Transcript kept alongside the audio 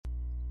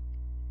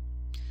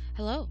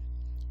Hello.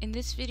 In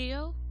this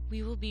video,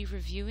 we will be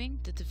reviewing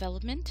the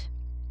development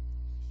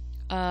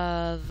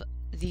of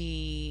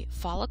the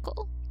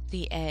follicle,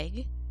 the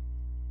egg,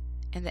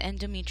 and the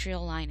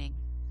endometrial lining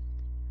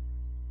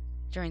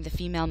during the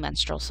female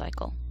menstrual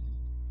cycle.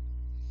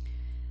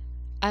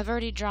 I've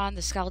already drawn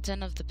the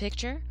skeleton of the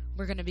picture.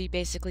 We're going to be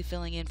basically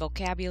filling in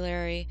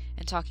vocabulary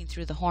and talking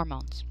through the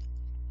hormones.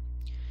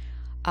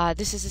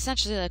 This is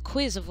essentially a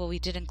quiz of what we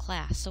did in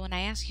class, so when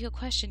I ask you a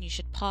question, you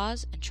should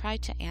pause and try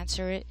to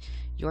answer it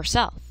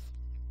yourself.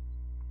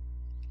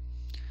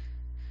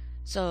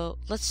 So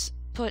let's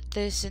put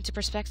this into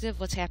perspective,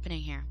 what's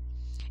happening here.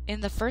 In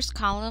the first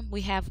column,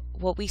 we have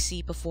what we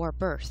see before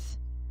birth.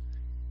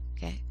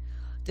 Okay,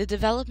 the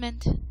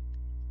development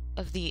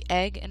of the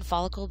egg and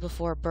follicle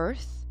before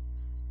birth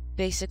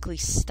basically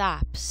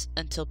stops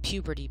until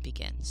puberty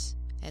begins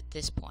at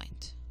this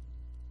point.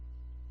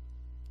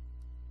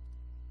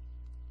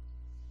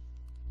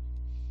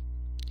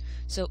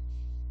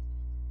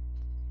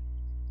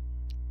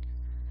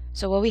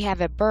 So what we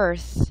have at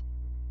birth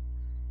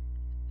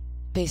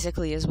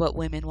basically is what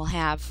women will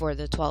have for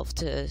the 12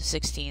 to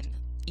 16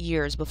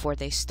 years before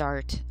they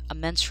start a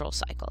menstrual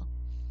cycle.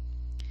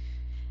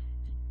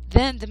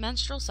 Then the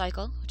menstrual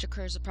cycle, which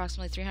occurs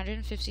approximately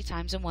 350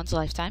 times in one's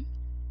lifetime,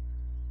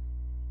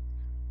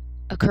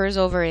 occurs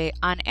over a,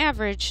 on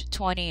average,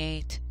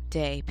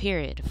 28-day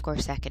period. Of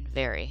course, that can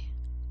vary.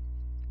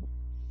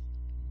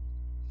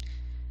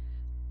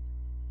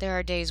 There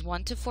are days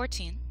 1 to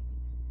 14.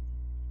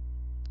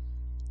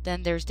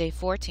 Then there's day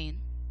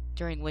 14,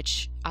 during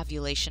which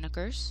ovulation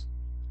occurs.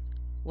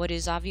 What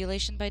is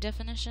ovulation by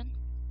definition?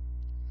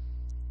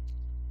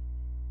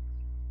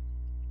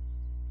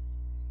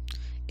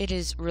 It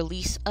is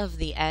release of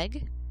the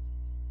egg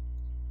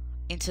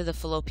into the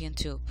fallopian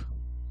tube.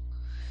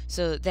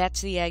 So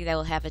that's the egg that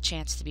will have a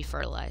chance to be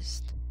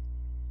fertilized.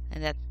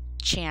 And that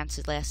chance,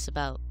 it lasts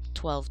about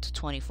 12 to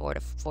 24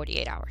 to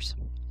 48 hours.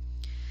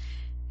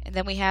 And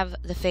then we have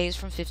the phase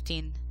from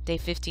day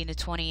 15 to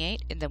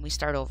 28, and then we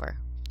start over,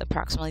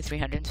 approximately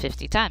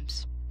 350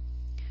 times.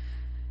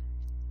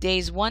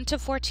 Days 1 to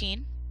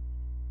 14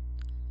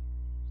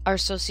 are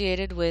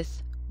associated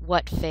with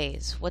what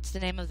phase? What's the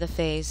name of the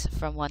phase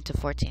from 1 to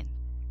 14?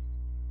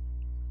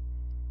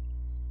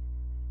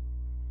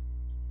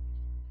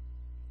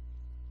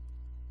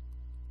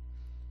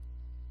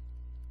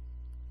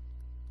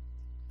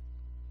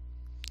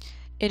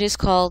 It is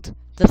called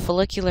the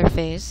follicular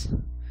phase,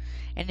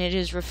 and it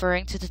is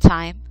referring to the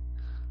time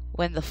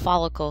when the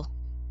follicle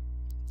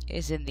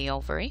is in the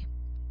ovary.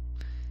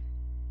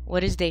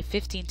 What is day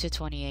 15 to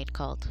 28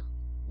 called?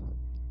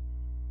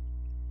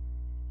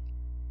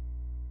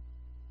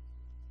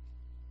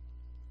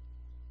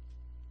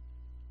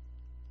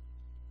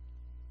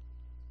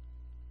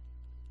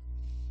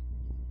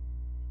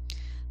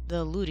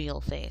 The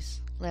luteal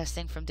phase,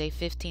 lasting from day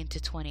 15 to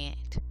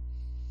 28.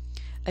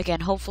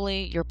 Again,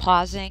 hopefully you're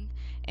pausing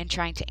and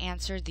trying to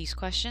answer these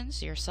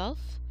questions yourself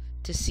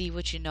to see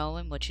what you know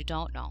and what you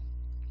don't know.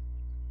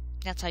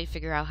 That's how you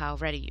figure out how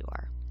ready you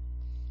are.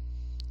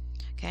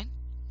 Okay?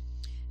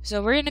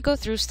 So we're going to go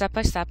through step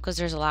by step because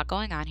there's a lot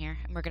going on here,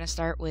 and we're going to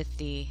start with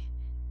the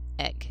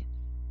egg.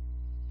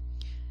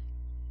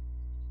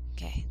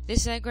 Okay,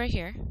 this egg right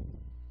here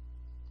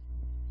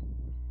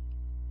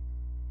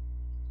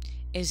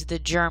is the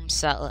germ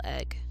cell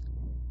egg.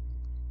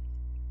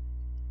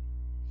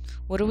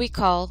 What do we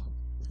call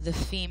the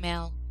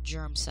female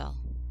germ cell?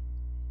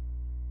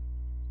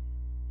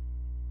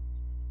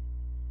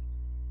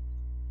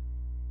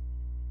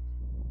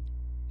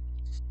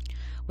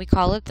 We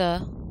call it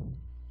the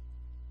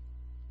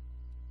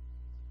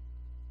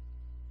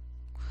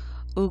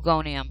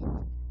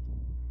oogonium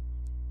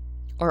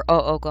or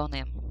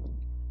oogonium.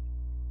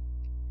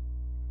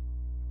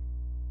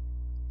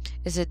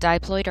 Is it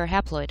diploid or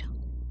haploid?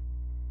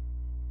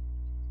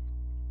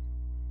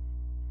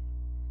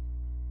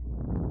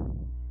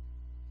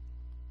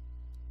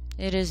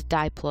 It is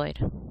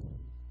diploid.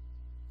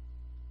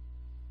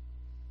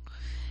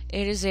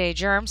 It is a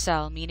germ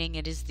cell, meaning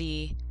it is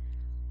the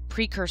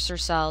precursor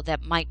cell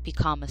that might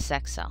become a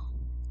sex cell.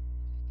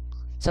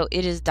 So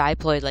it is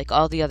diploid like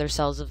all the other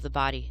cells of the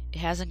body. It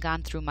hasn't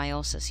gone through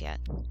meiosis yet.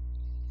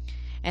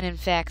 And in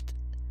fact,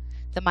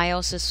 the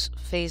meiosis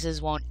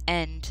phases won't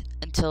end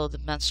until the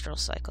menstrual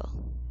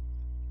cycle.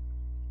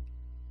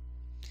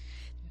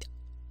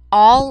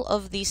 All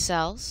of these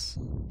cells,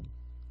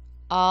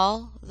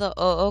 all the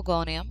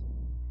oogonium,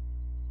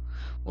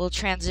 will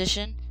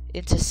transition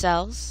into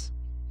cells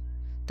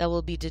that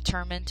will be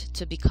determined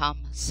to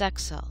become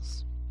sex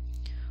cells.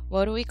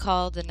 What do we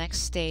call the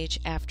next stage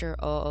after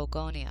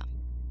oogonium?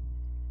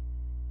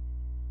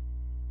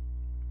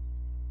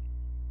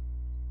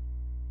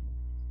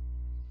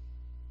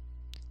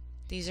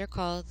 These are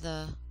called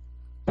the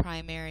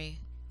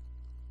primary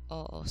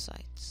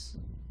oocytes.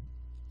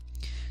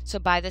 So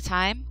by the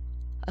time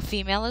a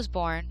female is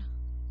born,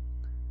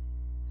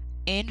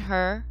 in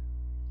her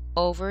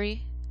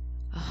ovary,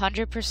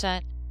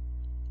 100%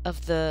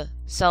 of the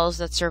cells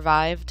that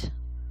survived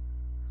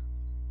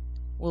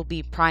will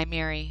be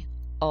primary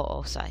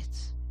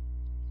oocytes.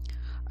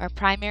 Are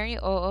primary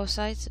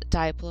oocytes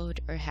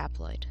diploid or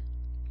haploid?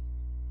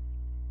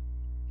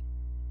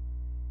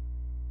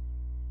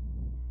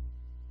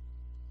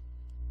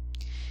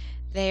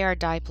 They are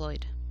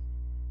diploid.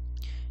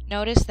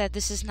 Notice that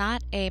this is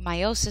not a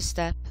meiosis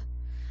step.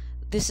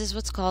 This is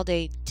what's called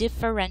a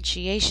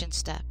differentiation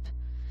step.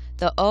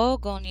 The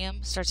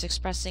oogonium starts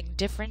expressing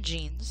different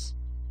genes,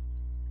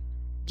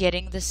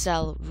 getting the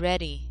cell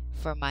ready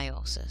for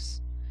meiosis.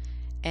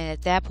 And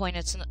at that point,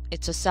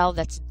 it's a cell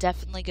that's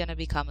definitely going to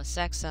become a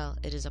sex cell.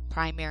 It is a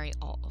primary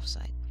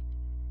oocyte.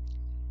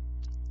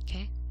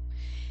 Okay?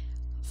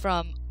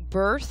 From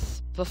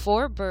birth,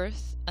 before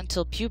birth,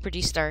 until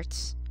puberty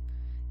starts,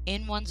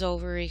 in one's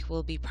ovary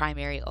will be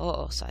primary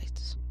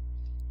oocytes.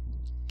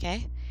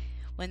 Okay?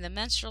 When the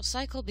menstrual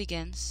cycle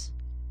begins,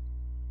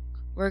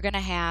 we're going to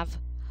have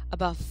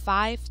about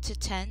 5 to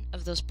 10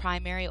 of those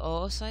primary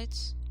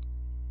oocytes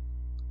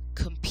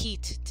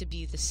compete to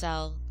be the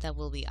cell that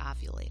will be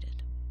ovulated.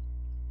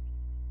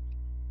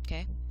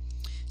 Okay?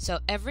 So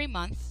every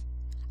month,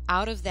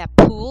 out of that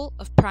pool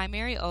of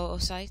primary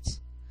oocytes,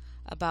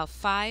 about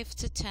 5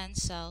 to 10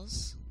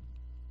 cells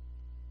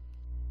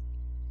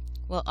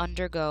will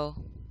undergo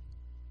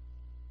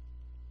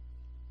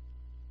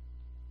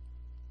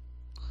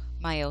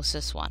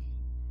meiosis 1.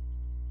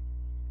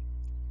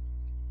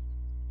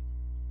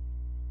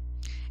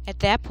 At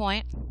that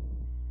point,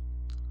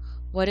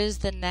 what is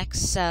the next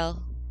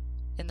cell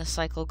in the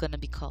cycle going to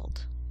be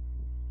called?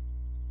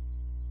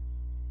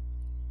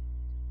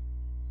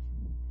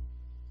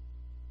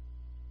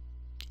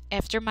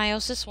 After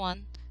meiosis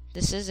 1,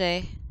 this is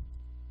a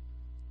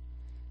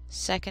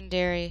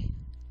secondary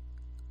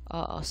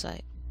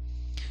oocyte.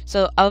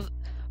 So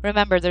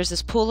remember, there's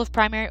this pool of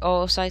primary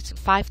oocytes, and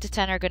 5 to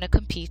 10 are going to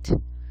compete.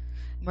 And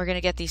we're going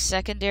to get these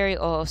secondary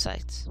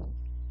oocytes.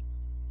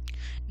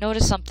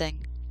 Notice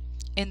something.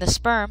 In the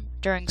sperm,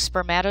 during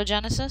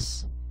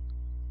spermatogenesis,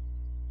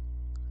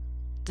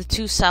 the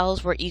two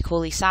cells were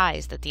equally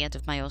sized at the end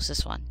of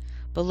meiosis 1.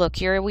 But look,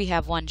 here we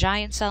have one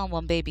giant cell and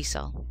one baby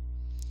cell.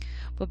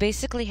 What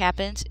basically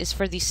happens is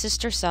for these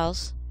sister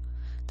cells,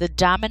 the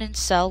dominant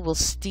cell will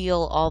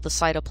steal all the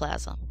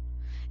cytoplasm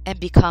and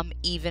become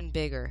even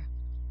bigger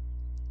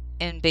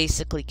and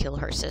basically kill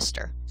her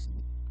sister.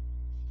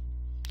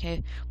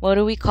 Okay, what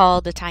do we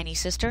call the tiny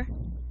sister?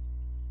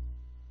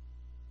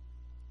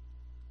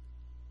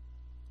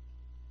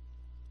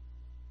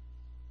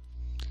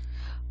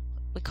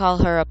 We call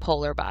her a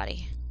polar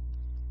body,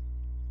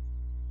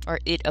 or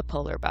it a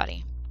polar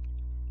body.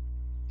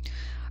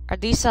 Are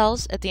these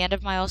cells at the end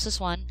of meiosis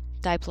 1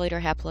 diploid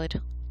or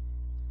haploid?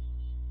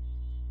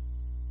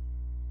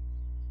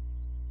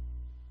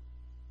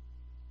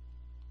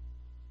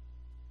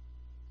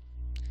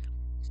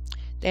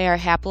 They are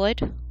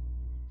haploid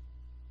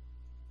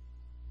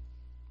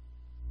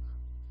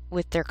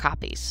with their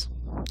copies.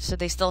 So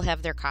they still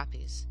have their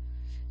copies.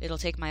 It'll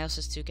take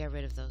meiosis to get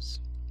rid of those.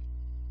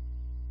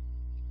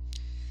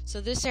 So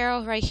this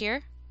arrow right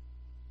here,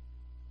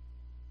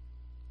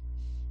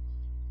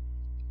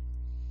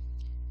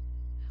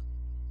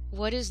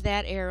 what is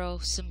that arrow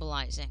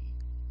symbolizing?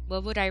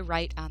 What would I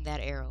write on that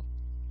arrow?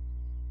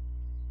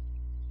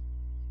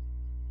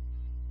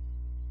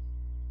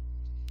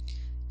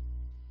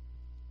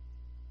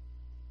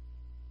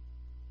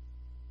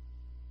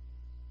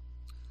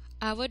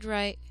 I would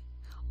write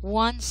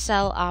one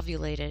cell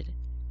ovulated.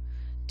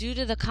 Due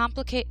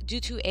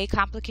to a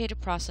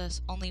complicated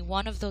process, only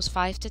one of those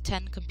 5 to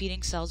 10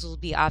 competing cells will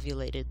be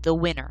ovulated, the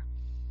winner.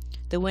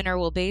 The winner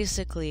will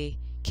basically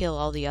kill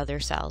all the other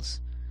cells.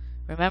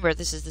 Remember,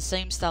 this is the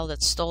same cell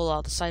that stole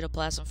all the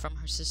cytoplasm from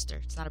her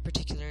sister. It's not a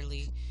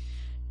particularly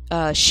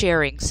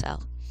sharing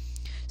cell.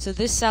 So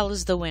this cell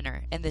is the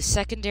winner, and the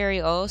secondary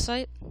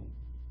oocyte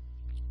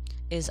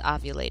is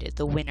ovulated.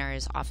 The winner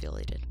is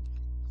ovulated.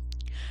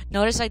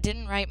 Notice I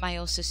didn't write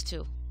meiosis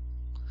 2.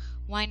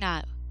 Why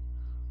not?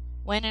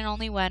 When and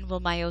only when will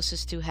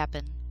meiosis 2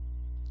 happen?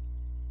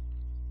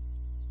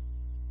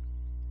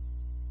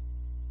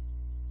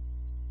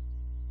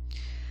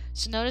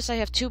 So notice I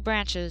have two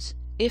branches,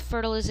 if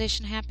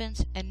fertilization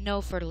happens and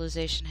no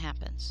fertilization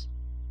happens.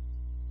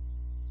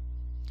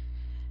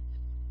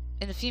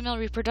 In the female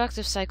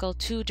reproductive cycle,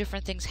 two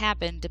different things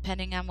happen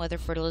depending on whether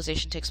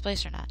fertilization takes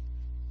place or not.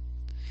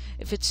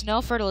 If it's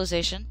no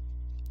fertilization,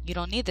 you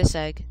don't need this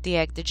egg, the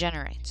egg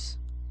degenerates.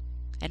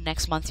 And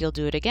next month you'll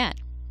do it again.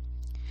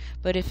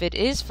 But if it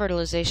is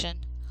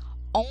fertilization,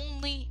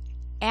 only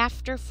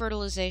after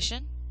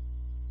fertilization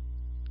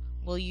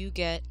will you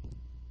get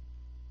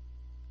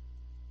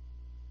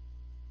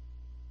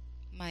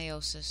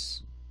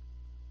meiosis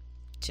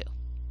 2.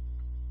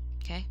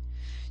 Okay?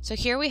 So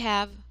here we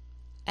have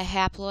a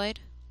haploid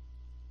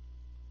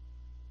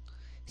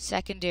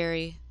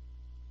secondary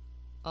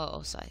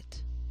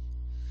oocyte.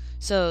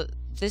 So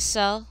this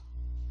cell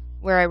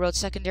where I wrote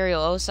secondary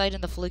oocyte in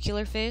the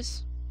follicular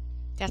phase,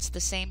 that's the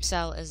same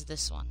cell as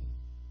this one.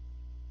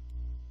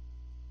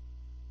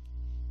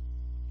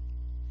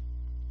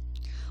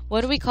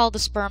 What do we call the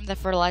sperm that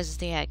fertilizes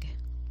the egg?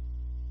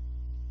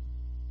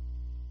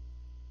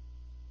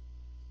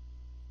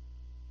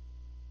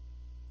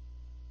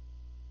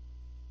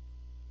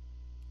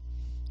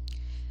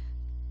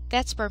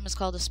 That sperm is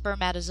called a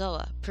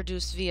spermatozoa,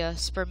 produced via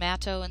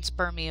spermato and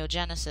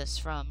spermiogenesis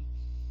from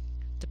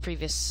the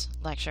previous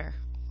lecture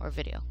or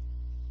video.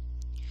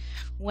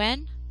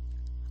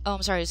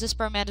 Is this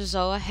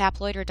spermatozoa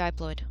haploid or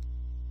diploid?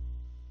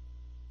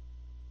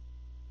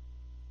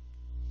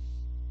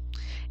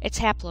 It's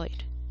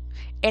haploid.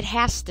 It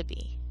has to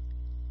be.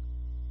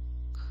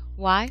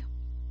 Why?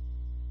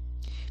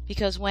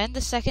 Because when the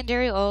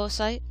secondary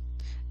oocyte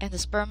and the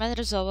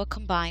spermatozoa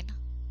combine,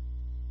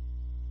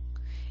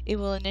 it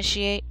will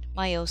initiate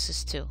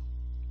meiosis too.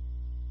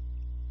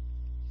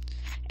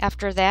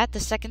 After that, the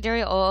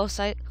secondary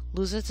oocyte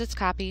loses its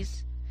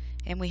copies,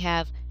 and we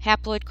have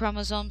haploid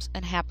chromosomes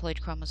and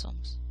haploid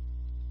chromosomes.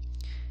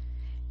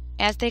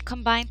 As they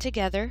combine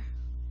together,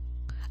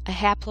 a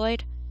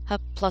haploid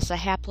plus a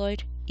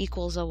haploid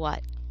equals a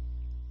what?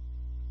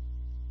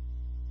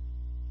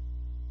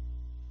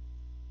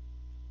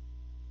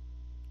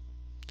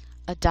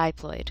 A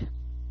diploid.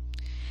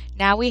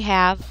 Now we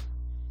have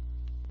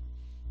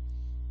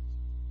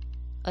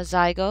a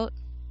zygote,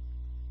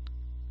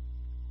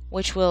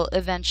 which will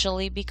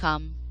eventually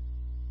become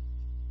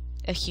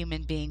a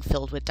human being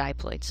filled with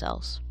diploid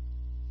cells.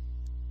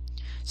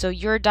 So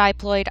you're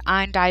diploid,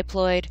 I'm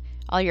diploid,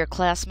 all your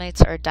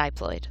classmates are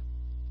diploid.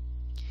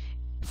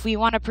 If we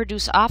want to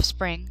produce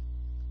offspring,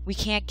 we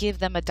can't give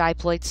them a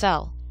diploid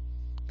cell,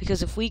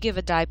 because if we give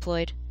a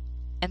diploid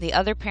and the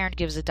other parent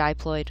gives a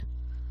diploid,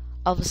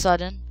 all of a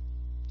sudden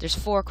there's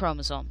 4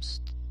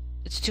 chromosomes.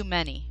 It's too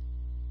many.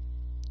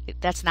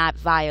 That's not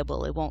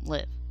viable. It won't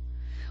live.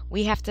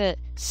 We have to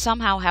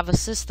somehow have a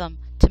system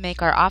to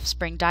make our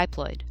offspring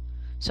diploid.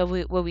 So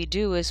what we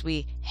do is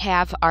we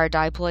have our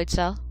diploid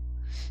cell,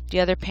 the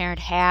other parent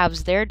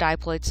halves their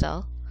diploid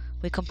cell,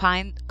 we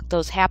combine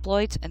those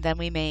haploids, and then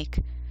we make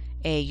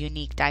a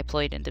unique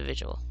diploid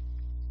individual.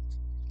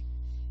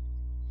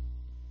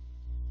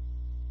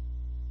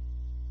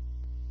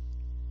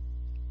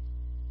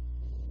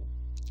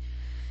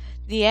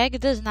 The egg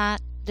does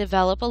not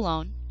develop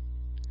alone.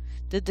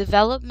 The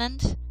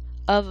development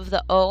of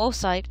the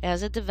oocyte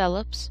as it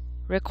develops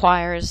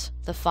requires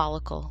the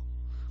follicle,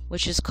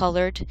 which is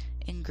colored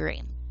in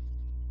green.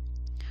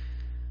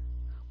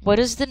 What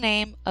is the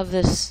name of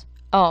this?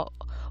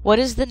 What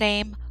is the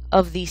name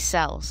of these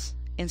cells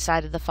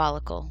inside of the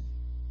follicle?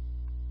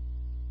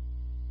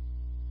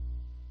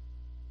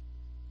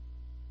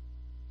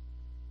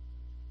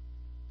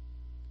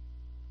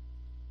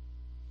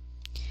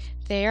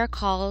 They are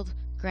called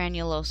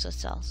granulosa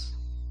cells.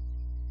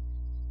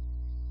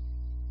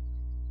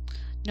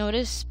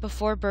 Notice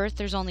before birth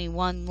there's only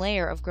one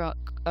layer of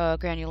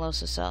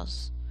granulosa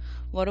cells.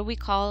 What do we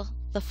call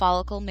the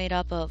follicle made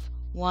up of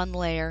one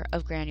layer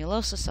of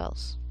granulosa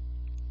cells?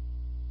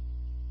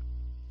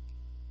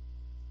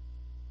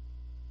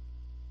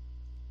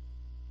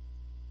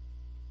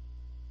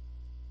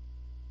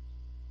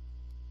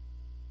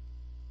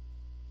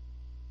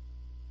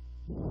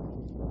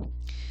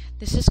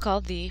 This is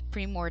called the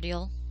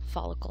primordial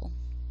follicle.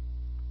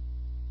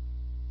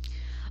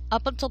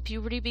 Up until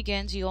puberty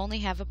begins, you only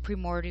have a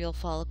primordial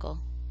follicle.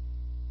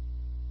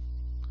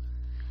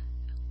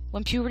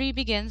 When puberty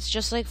begins,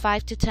 just like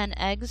 5 to 10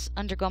 eggs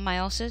undergo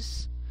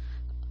meiosis,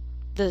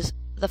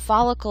 the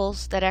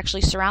follicles that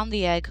actually surround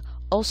the egg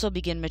also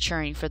begin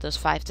maturing for those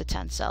 5 to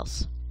 10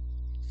 cells.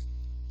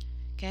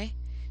 Okay?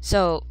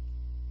 So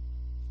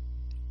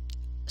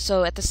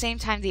at the same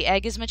time the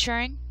egg is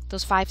maturing,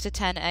 those 5 to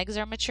 10 eggs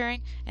are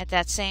maturing, at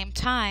that same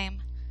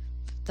time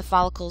the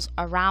follicles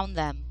around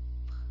them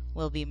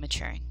will be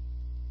maturing.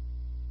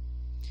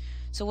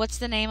 So what's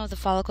the name of the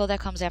follicle that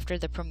comes after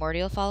the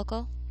primordial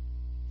follicle?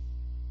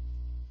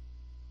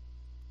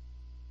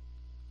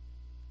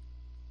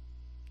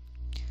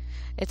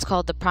 It's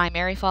called the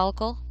primary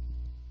follicle.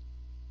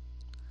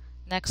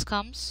 Next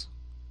comes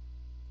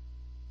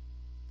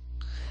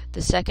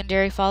the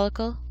secondary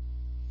follicle.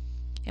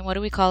 And what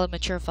do we call a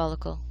mature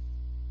follicle?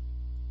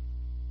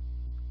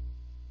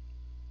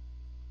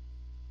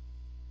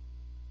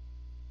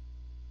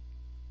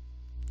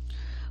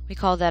 We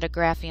call that a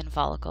Graafian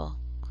follicle,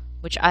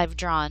 which I've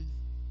drawn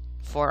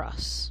for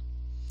us.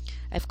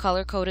 I've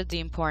color-coded the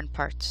important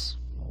parts.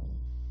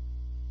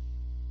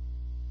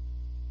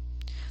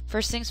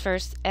 First things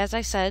first, as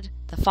I said,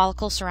 the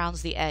follicle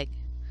surrounds the egg.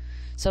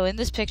 So in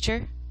this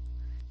picture,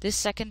 this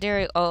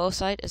secondary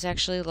oocyte is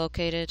actually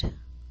located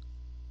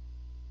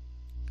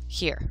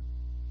here.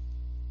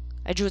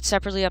 I drew it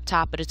separately up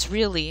top, but it's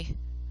really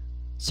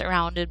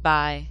surrounded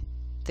by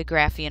the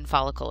Graafian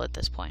follicle at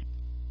this point.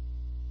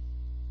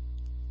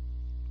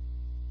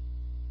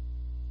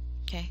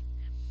 Okay.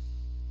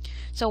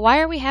 So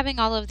why are we having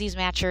all of these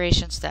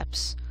maturation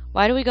steps?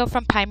 Why do we go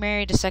from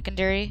primary to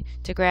secondary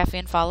to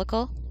Graafian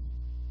follicle?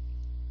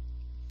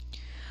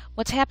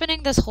 What's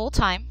happening this whole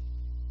time,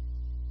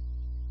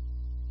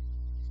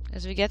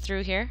 as we get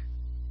through here,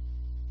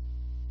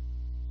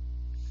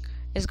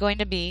 is going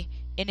to be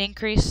an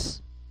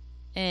increase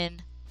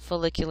in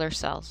follicular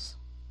cells.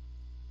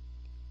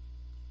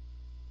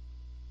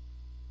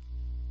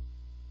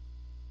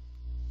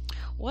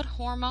 What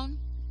hormone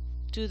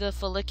do the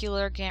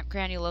follicular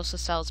granulosa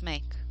cells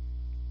make?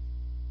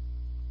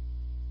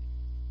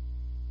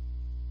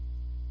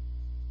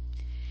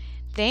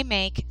 they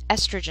make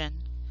estrogen.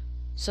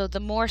 So the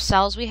more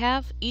cells we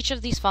have, each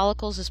of these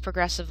follicles is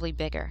progressively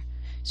bigger.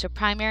 So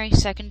primary,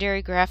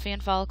 secondary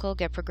Graafian follicle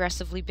get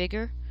progressively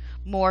bigger.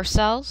 More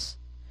cells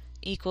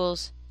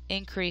equals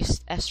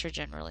increased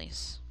estrogen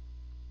release.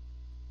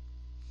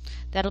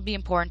 That'll be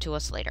important to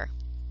us later.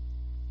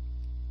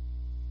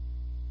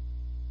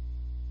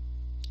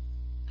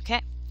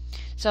 Okay,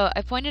 so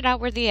I pointed out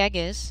where the egg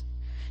is.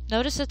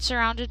 Notice it's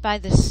surrounded by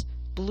this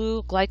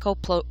blue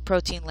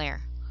glycoprotein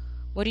layer.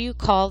 What do you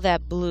call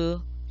that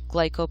blue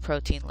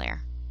glycoprotein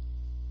layer?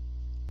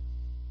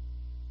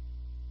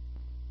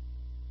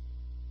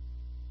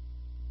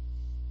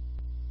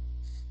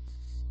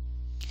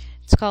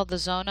 It's called the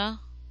zona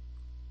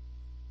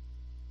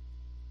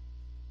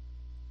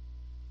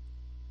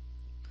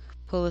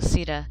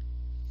pellucida,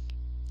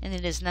 and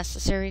it is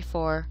necessary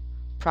for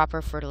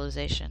proper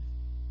fertilization.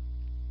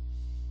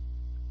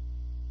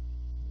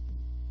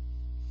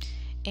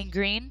 In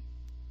green,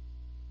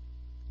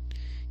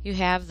 you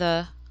have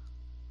the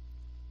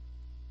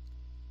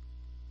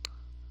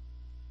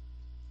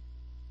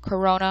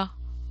corona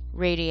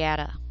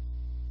radiata.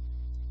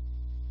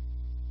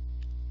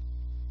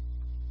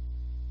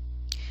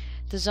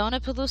 The zona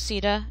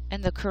pellucida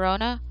and the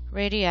corona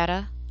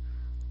radiata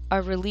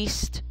are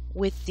released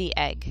with the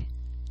egg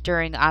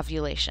during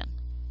ovulation.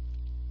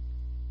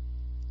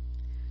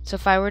 So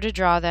if I were to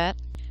draw that,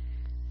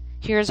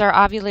 here's our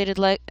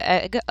ovulated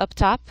egg up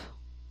top.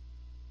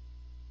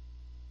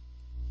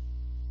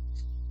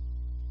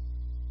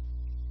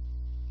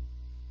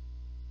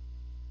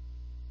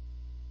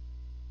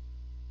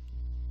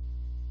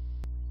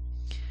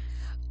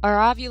 Our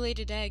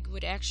ovulated egg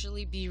would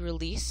actually be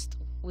released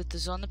with the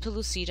zona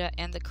pellucida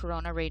and the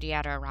corona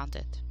radiata around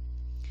it.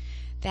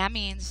 That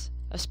means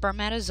a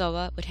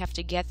spermatozoa would have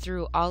to get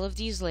through all of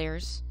these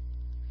layers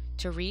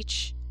to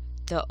reach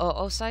the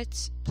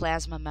oocyte's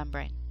plasma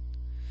membrane.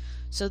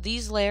 So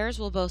these layers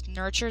will both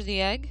nurture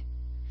the egg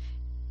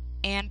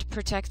and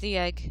protect the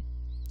egg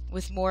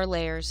with more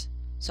layers,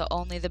 so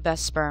only the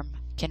best sperm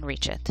can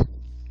reach it.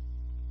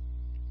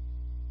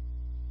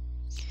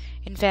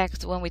 In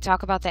fact, when we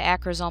talk about the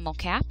acrosomal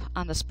cap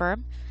on the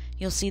sperm,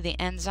 you'll see the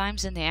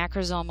enzymes in the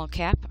acrosomal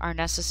cap are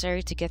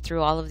necessary to get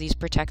through all of these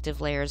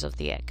protective layers of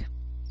the egg.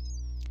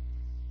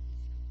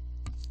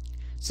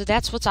 So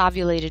that's what's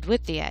ovulated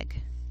with the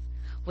egg.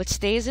 What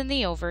stays in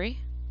the ovary,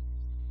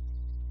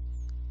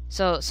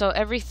 so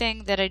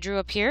everything that I drew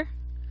up here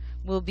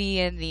will be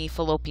in the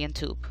fallopian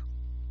tube,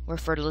 where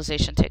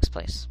fertilization takes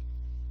place.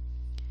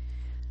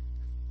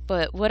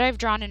 But what I've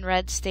drawn in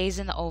red stays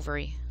in the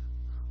ovary.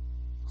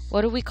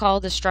 What do we call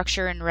the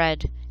structure in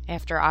red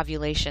after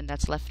ovulation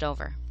that's left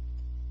over?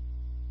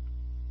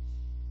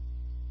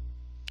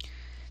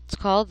 It's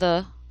called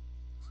the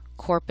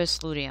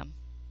corpus luteum.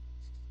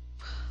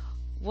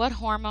 What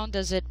hormone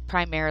does it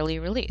primarily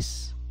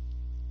release?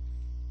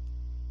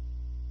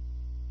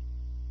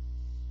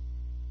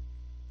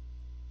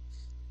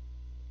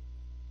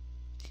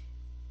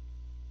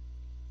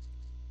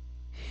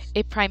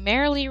 It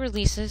primarily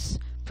releases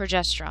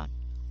progesterone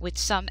with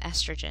some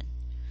estrogen.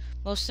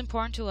 Most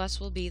important to us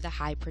will be the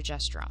high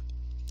progesterone.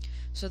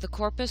 So the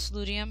corpus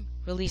luteum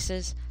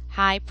releases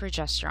high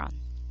progesterone.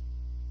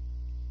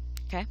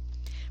 Okay?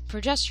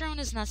 Progesterone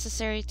is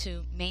necessary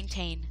to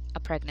maintain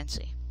a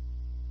pregnancy.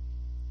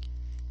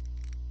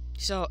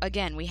 So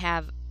again, we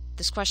have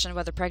this question of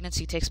whether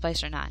pregnancy takes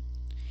place or not.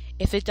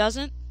 If it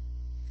doesn't,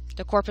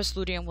 the corpus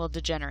luteum will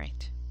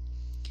degenerate.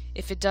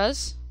 If it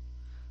does,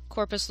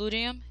 corpus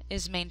luteum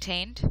is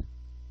maintained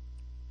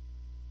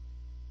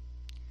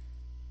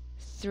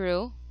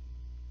through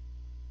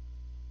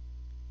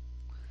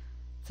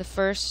the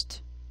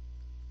first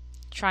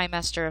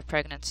trimester of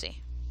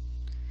pregnancy.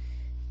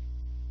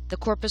 The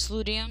corpus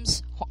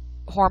luteum's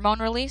hormone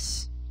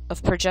release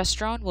of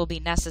progesterone will be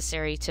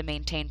necessary to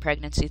maintain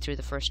pregnancy through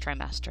the first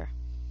trimester.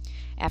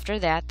 After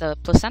that, the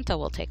placenta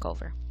will take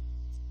over.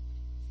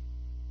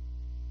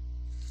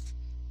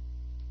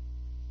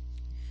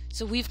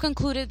 So we've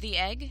concluded the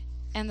egg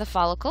and the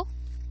follicle.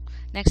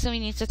 Next we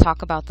need to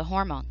talk about the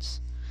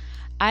hormones.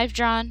 I've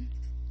drawn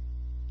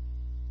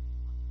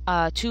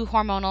two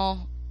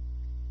hormonal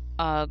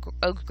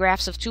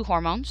graphs of two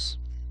hormones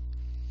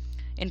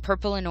in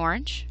purple and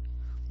orange.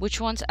 Which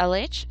one's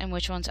LH and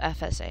which one's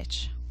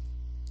FSH?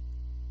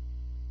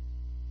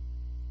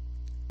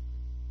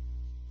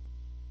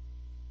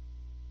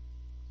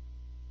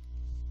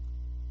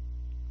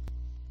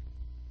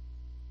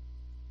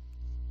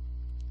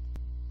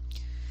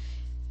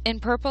 In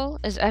purple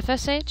is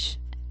FSH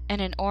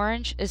and in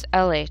orange is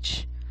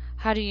LH.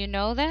 How do you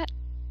know that?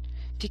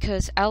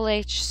 Because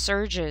LH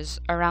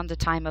surges around the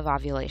time of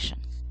ovulation.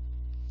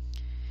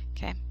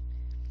 Okay.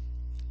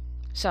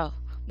 So,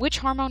 which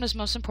hormone is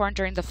most important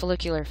during the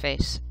follicular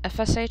phase?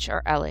 FSH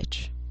or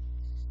LH?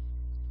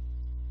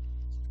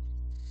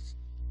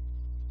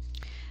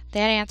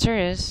 That answer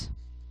is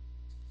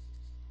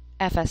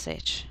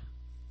FSH.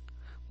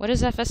 What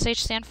does FSH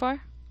stand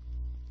for?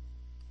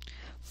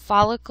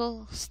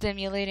 Follicle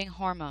stimulating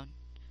hormone.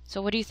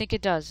 So what do you think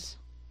it does?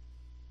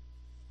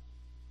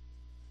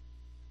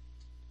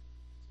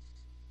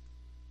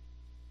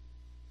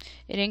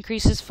 it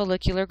increases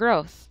follicular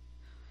growth.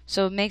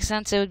 So it makes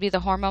sense it would be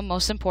the hormone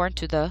most important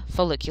to the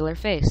follicular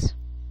phase.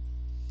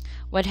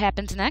 What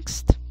happens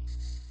next?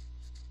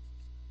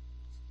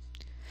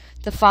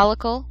 The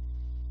follicle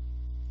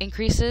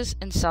increases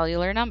in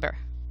cellular number,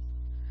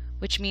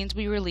 which means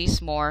we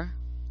release more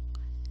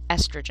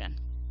estrogen.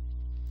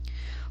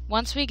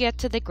 Once we get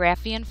to the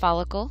Graafian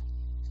follicle,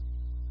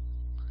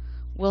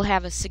 we'll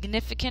have a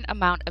significant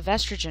amount of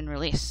estrogen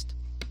released.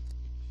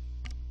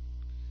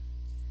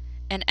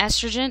 And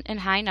estrogen in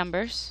high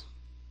numbers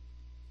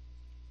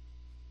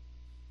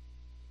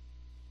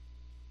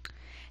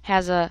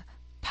has a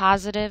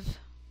positive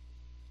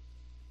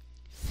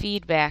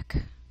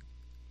feedback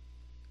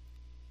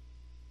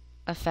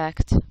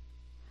effect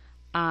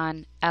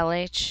on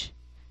LH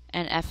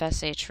and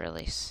FSH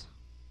release.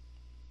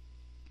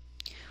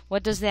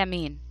 What does that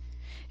mean?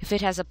 If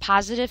it has a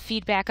positive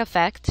feedback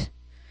effect,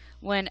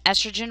 when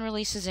estrogen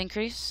release is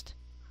increased,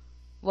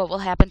 what will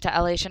happen to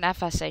LH and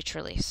FSH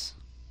release?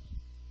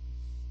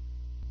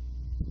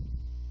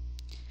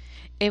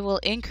 It will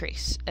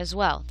increase as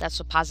well. That's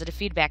what positive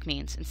feedback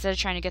means. Instead of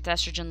trying to get the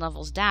estrogen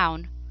levels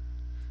down,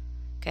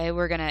 okay,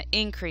 we're going to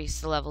increase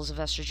the levels of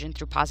estrogen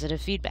through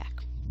positive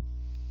feedback.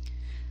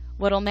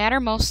 What'll matter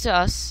most to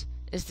us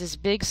is this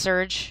big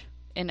surge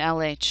in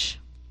LH,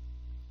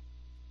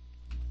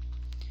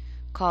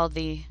 called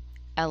the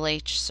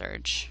LH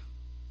surge,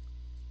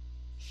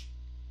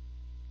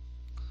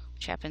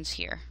 which happens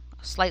here,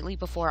 slightly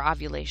before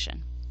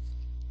ovulation.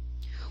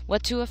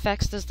 What two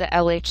effects does the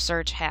LH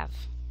surge have?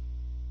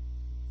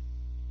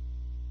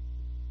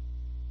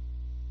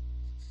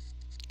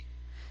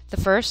 The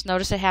first,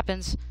 notice it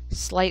happens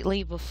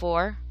slightly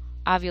before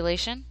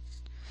ovulation.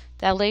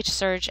 The LH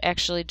surge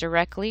actually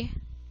directly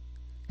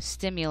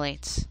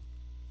stimulates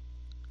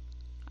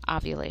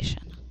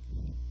ovulation.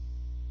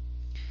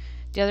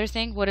 The other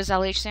thing, what does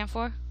LH stand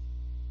for?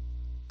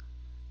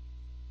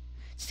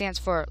 It stands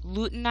for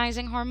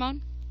luteinizing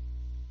hormone.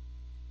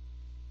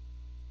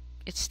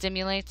 It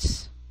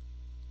stimulates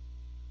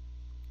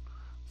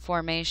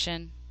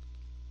formation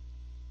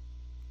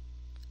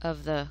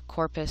of the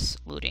corpus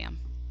luteum.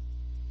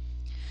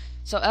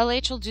 So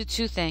LH will do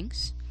two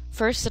things.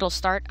 First, it'll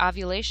start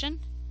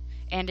ovulation,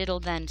 and it'll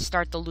then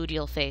start the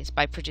luteal phase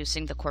by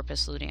producing the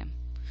corpus luteum.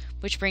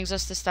 Which brings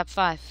us to step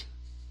 5.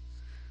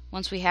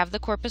 Once we have the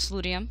corpus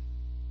luteum,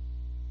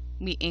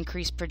 we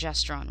increase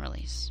progesterone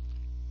release.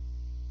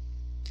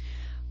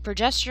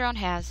 Progesterone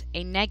has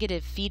a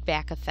negative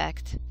feedback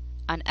effect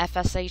on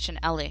FSH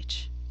and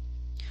LH.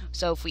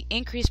 So if we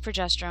increase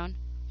progesterone,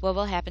 what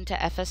will happen to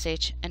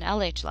FSH and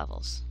LH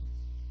levels?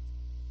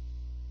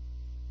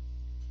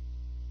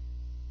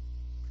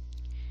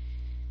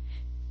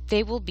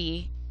 They will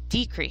be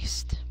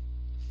decreased.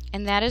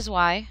 And that is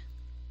why,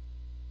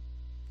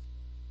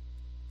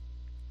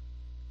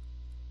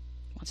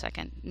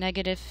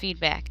 negative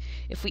feedback.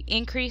 If we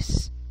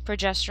increase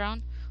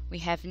progesterone, we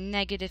have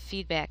negative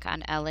feedback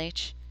on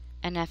LH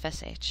and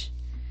FSH.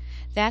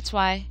 That's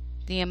why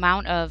the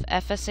amount of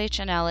FSH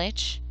and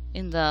LH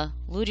in the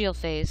luteal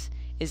phase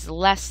is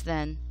less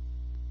than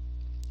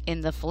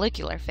in the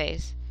follicular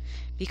phase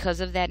because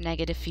of that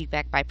negative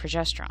feedback by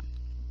progesterone.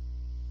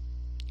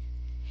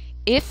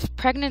 If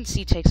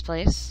pregnancy takes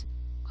place,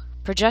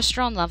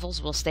 progesterone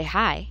levels will stay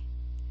high,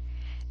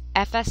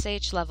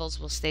 FSH levels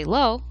will stay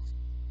low,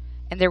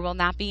 and there will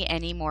not be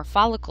any more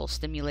follicles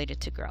stimulated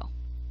to grow.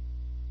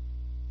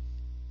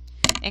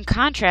 In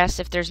contrast,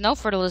 if there's no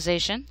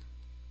fertilization,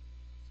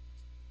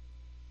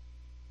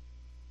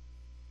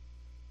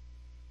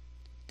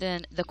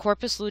 then the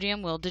corpus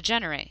luteum will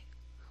degenerate.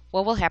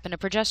 What will happen to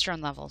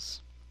progesterone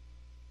levels?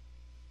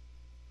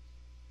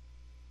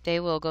 They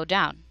will go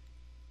down.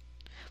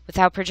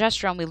 Without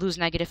progesterone, we lose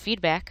negative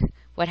feedback.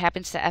 What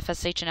happens to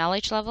FSH and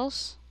LH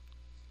levels?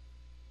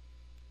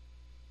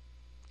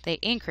 They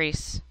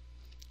increase.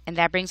 And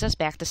that brings us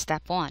back to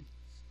step 1.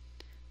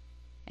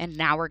 And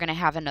now we're going to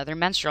have another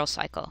menstrual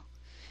cycle.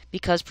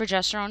 Because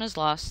progesterone is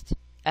lost,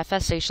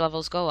 FSH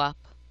levels go up,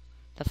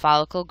 the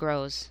follicle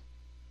grows,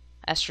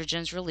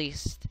 estrogen is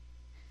released,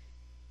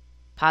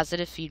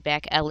 positive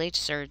feedback, LH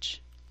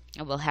surge,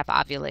 and we'll have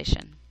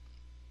ovulation.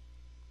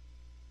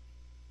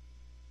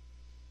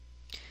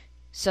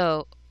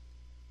 So,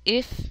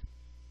 if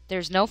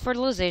there's no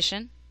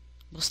fertilization,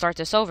 we'll start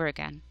this over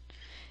again.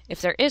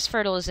 If there is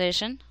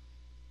fertilization,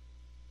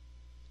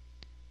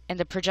 and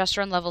the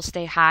progesterone levels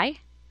stay high,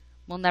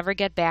 we'll never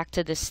get back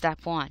to this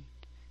step 1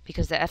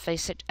 because the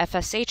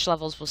FSH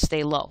levels will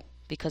stay low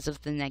because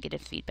of the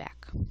negative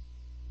feedback.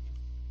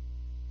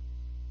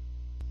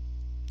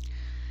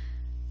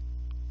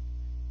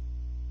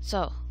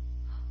 So,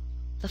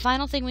 the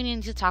final thing we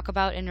need to talk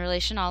about in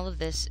relation to all of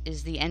this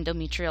is the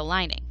endometrial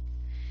lining.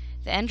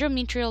 The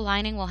endometrial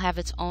lining will have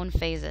its own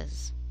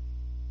phases.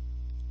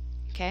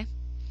 Okay?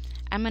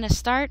 I'm going to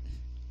start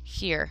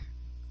here,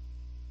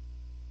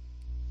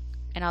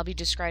 and I'll be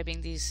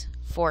describing these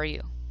for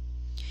you.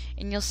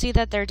 And you'll see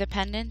that they're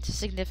dependent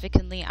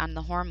significantly on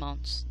the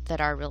hormones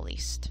that are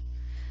released.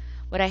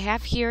 What I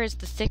have here is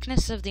the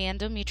thickness of the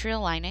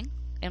endometrial lining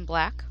in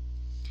black,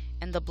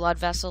 and the blood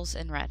vessels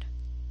in red.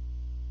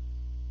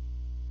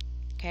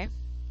 Okay?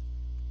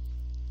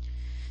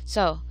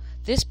 So,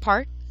 this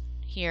part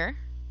here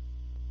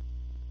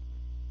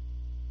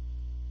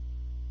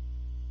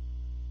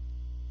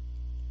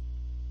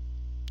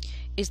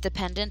is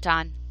dependent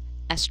on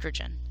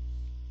estrogen.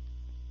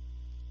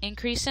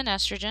 Increase in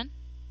estrogen,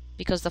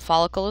 because the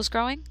follicle is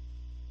growing,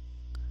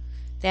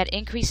 that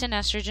increase in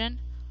estrogen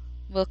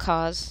will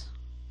cause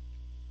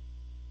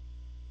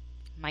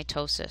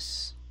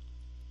mitosis.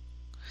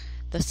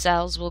 The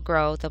cells will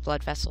grow, the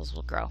blood vessels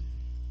will grow.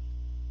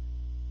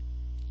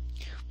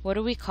 What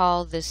do we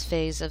call this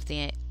phase of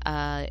the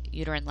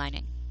uterine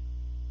lining?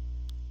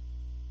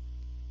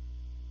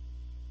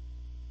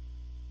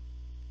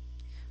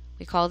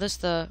 We call this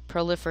the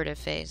proliferative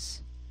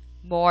phase.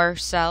 More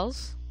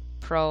cells,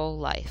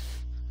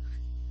 pro-life.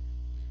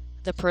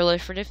 The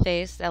proliferative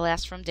phase that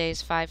lasts from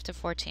days 5 to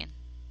 14.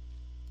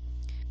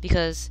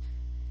 Because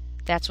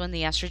that's when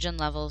the estrogen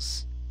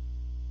levels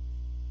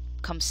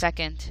come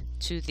second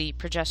to the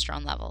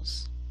progesterone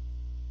levels.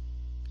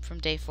 From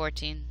day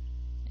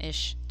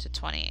 14-ish to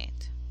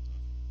 28.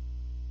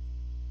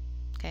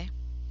 Okay?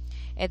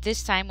 At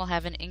this time, we'll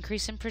have an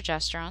increase in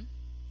progesterone.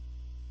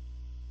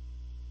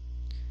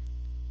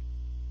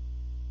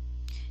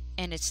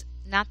 And it's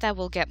not that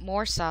we'll get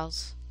more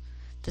cells.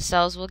 The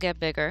cells will get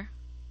bigger.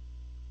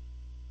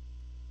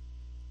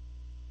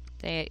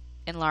 They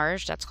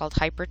enlarge. That's called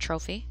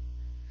hypertrophy.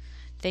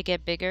 They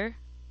get bigger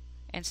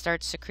and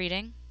start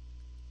secreting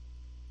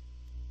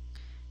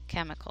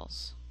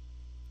chemicals.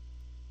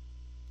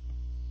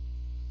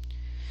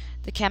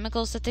 The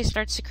chemicals that they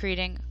start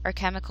secreting are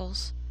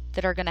chemicals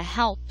that are going to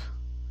help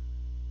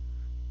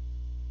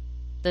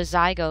the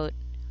zygote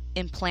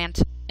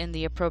implant in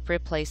the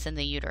appropriate place in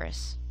the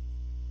uterus.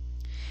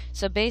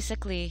 So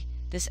basically,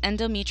 this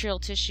endometrial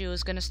tissue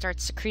is going to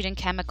start secreting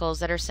chemicals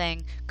that are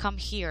saying, come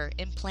here,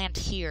 implant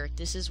here.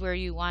 This is where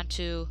you want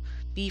to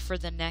be for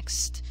the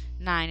next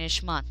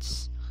 9-ish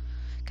months.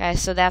 Okay,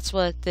 so that's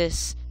what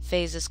this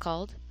phase is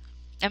called.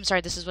 I'm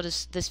sorry, this is what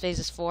this phase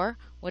is for.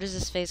 What is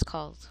this phase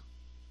called?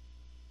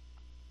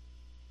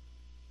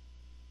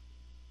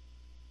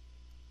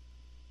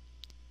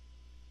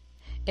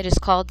 It is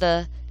called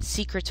the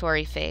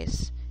secretory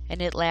phase,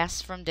 and it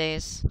lasts from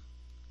days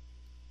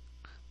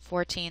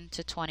 14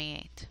 to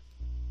 28.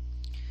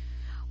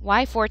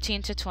 Why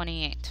 14 to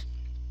 28?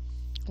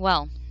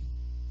 Well,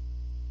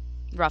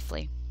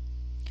 roughly.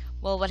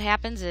 Well, what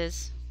happens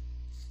is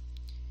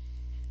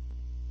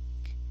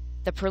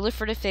the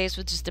proliferative phase,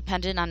 which is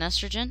dependent on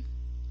estrogen,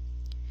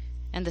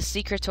 and the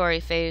secretory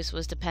phase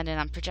was dependent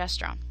on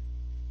progesterone.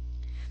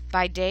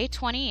 By day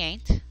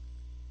 28,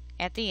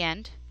 at the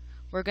end,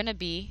 we're going to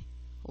be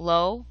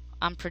low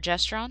on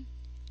progesterone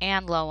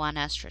and low on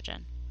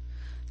estrogen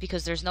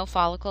because there's no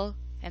follicle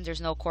and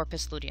there's no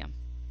corpus luteum.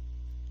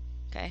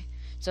 Okay?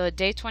 So at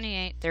day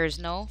 28, there is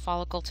no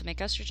follicle to make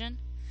estrogen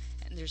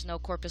and there's no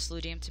corpus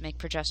luteum to make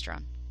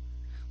progesterone,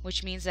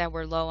 which means that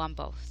we're low on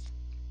both.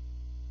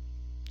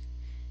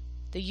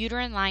 The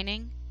uterine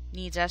lining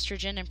needs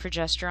estrogen and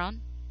progesterone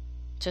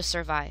to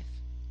survive.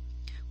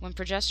 When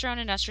progesterone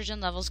and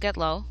estrogen levels get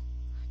low,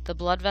 the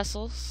blood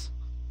vessels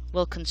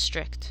will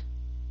constrict.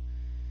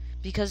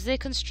 Because they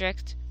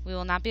constrict, we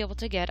will not be able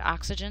to get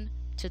oxygen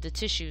to the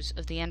tissues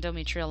of the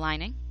endometrial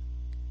lining.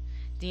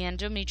 The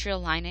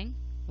endometrial lining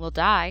will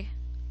die.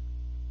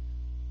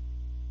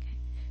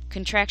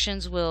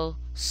 Contractions will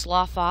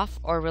slough off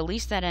or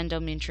release that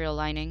endometrial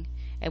lining,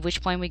 at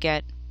which point we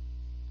get,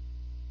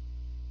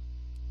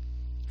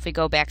 if we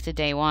go back to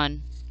day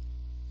 1,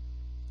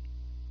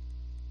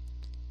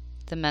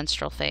 the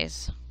menstrual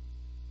phase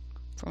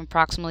from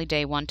approximately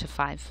day 1 to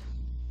 5.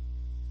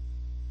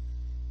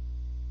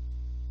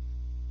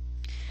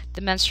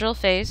 The menstrual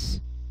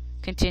phase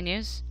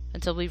continues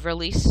until we've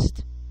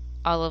released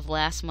all of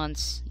last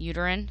month's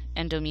uterine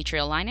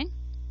endometrial lining,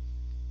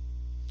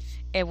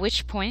 at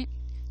which point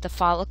the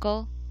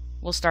follicle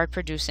will start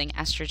producing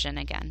estrogen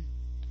again,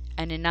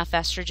 and enough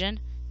estrogen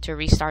to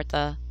restart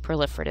the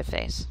proliferative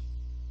phase.